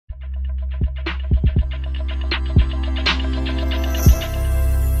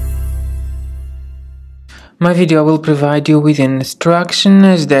My video will provide you with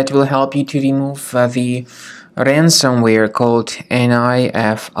instructions that will help you to remove the ransomware called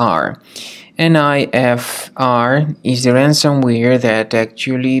Nifr. Nifr is the ransomware that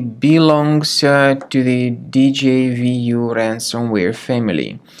actually belongs to the DJVU ransomware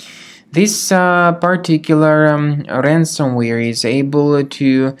family. This particular ransomware is able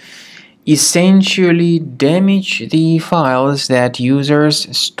to essentially damage the files that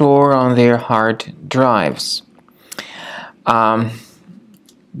users store on their hard drives.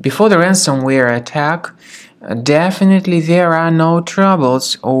 Before the ransomware attack, definitely there are no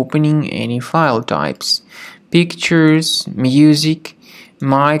troubles opening any file types. Pictures, music,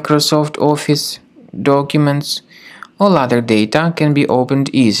 Microsoft Office, documents, all other data can be opened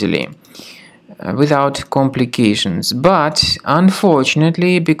easily without complications. But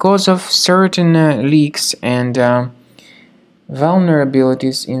unfortunately, because of certain leaks and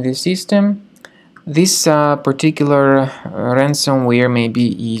vulnerabilities in the system, this particular ransomware may be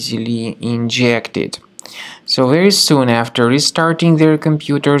easily injected. So very soon after restarting their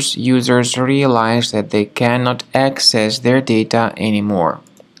computers, users realize that they cannot access their data anymore.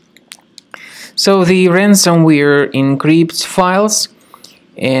 So the ransomware encrypts files,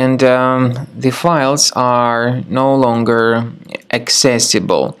 and the files are no longer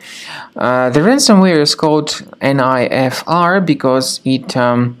accessible. The ransomware is called Nifr because it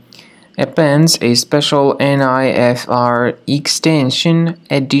appends a special Nifr extension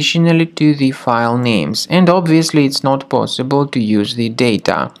additionally to the file names, and obviously it's not possible to use the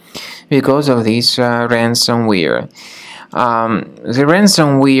data because of this ransomware. The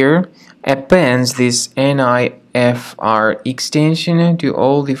ransomware appends this Nifr extension to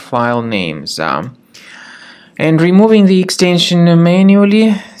all the file names. And removing the extension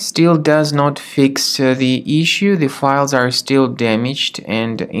manually still does not fix the issue. The files are still damaged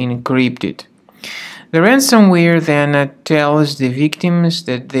and encrypted. The ransomware then tells the victims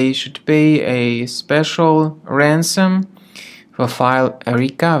that they should pay a special ransom for file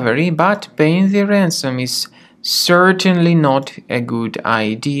recovery, but paying the ransom is certainly not a good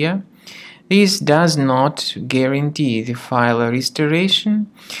idea. This does not guarantee the file restoration.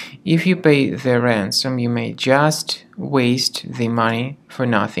 If you pay the ransom, you may just waste the money for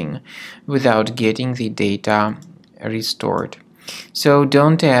nothing without getting the data restored. So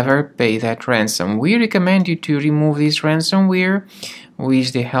don't ever pay that ransom. We recommend you to remove this ransomware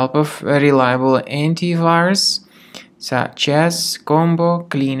with the help of a reliable antivirus such as Combo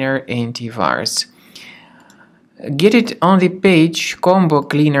Cleaner Antivirus. Get it on the page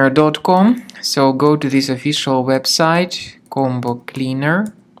combocleaner.com. So go to this official website,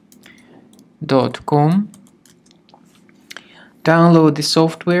 combocleaner.com. Download the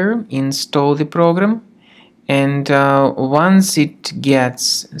software, install the program, and once it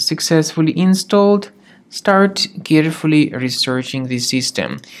gets successfully installed, start carefully researching the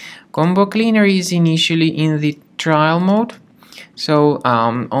system. Combo Cleaner is initially in the trial mode, so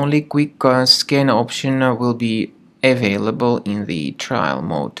only quick scan option will be available in the trial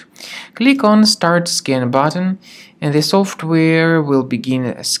mode. Click on Start Scan button and the software will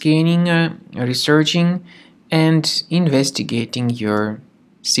begin scanning, researching and investigating your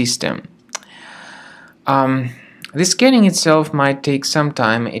system. The scanning itself might take some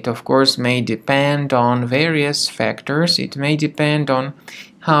time. It of course may depend on various factors. It may depend on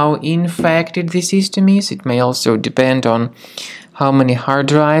how infected the system is. It may also depend on how many hard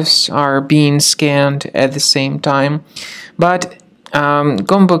drives are being scanned at the same time. But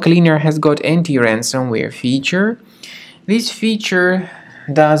Combo Cleaner has got anti-ransomware feature. This feature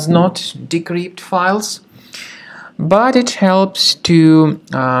does not decrypt files, but it helps to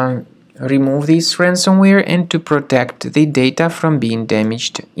remove this ransomware and to protect the data from being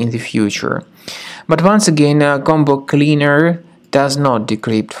damaged in the future. But once again, Combo Cleaner does not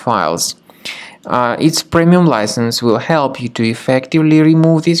decrypt files. Its premium license will help you to effectively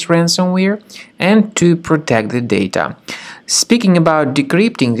remove this ransomware and to protect the data. Speaking about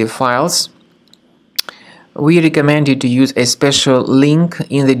decrypting the files, we recommend you to use a special link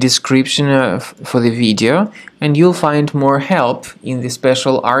in the description for the video, and you'll find more help in the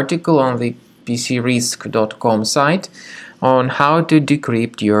special article on the pcrisk.com site on how to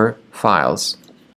decrypt your files.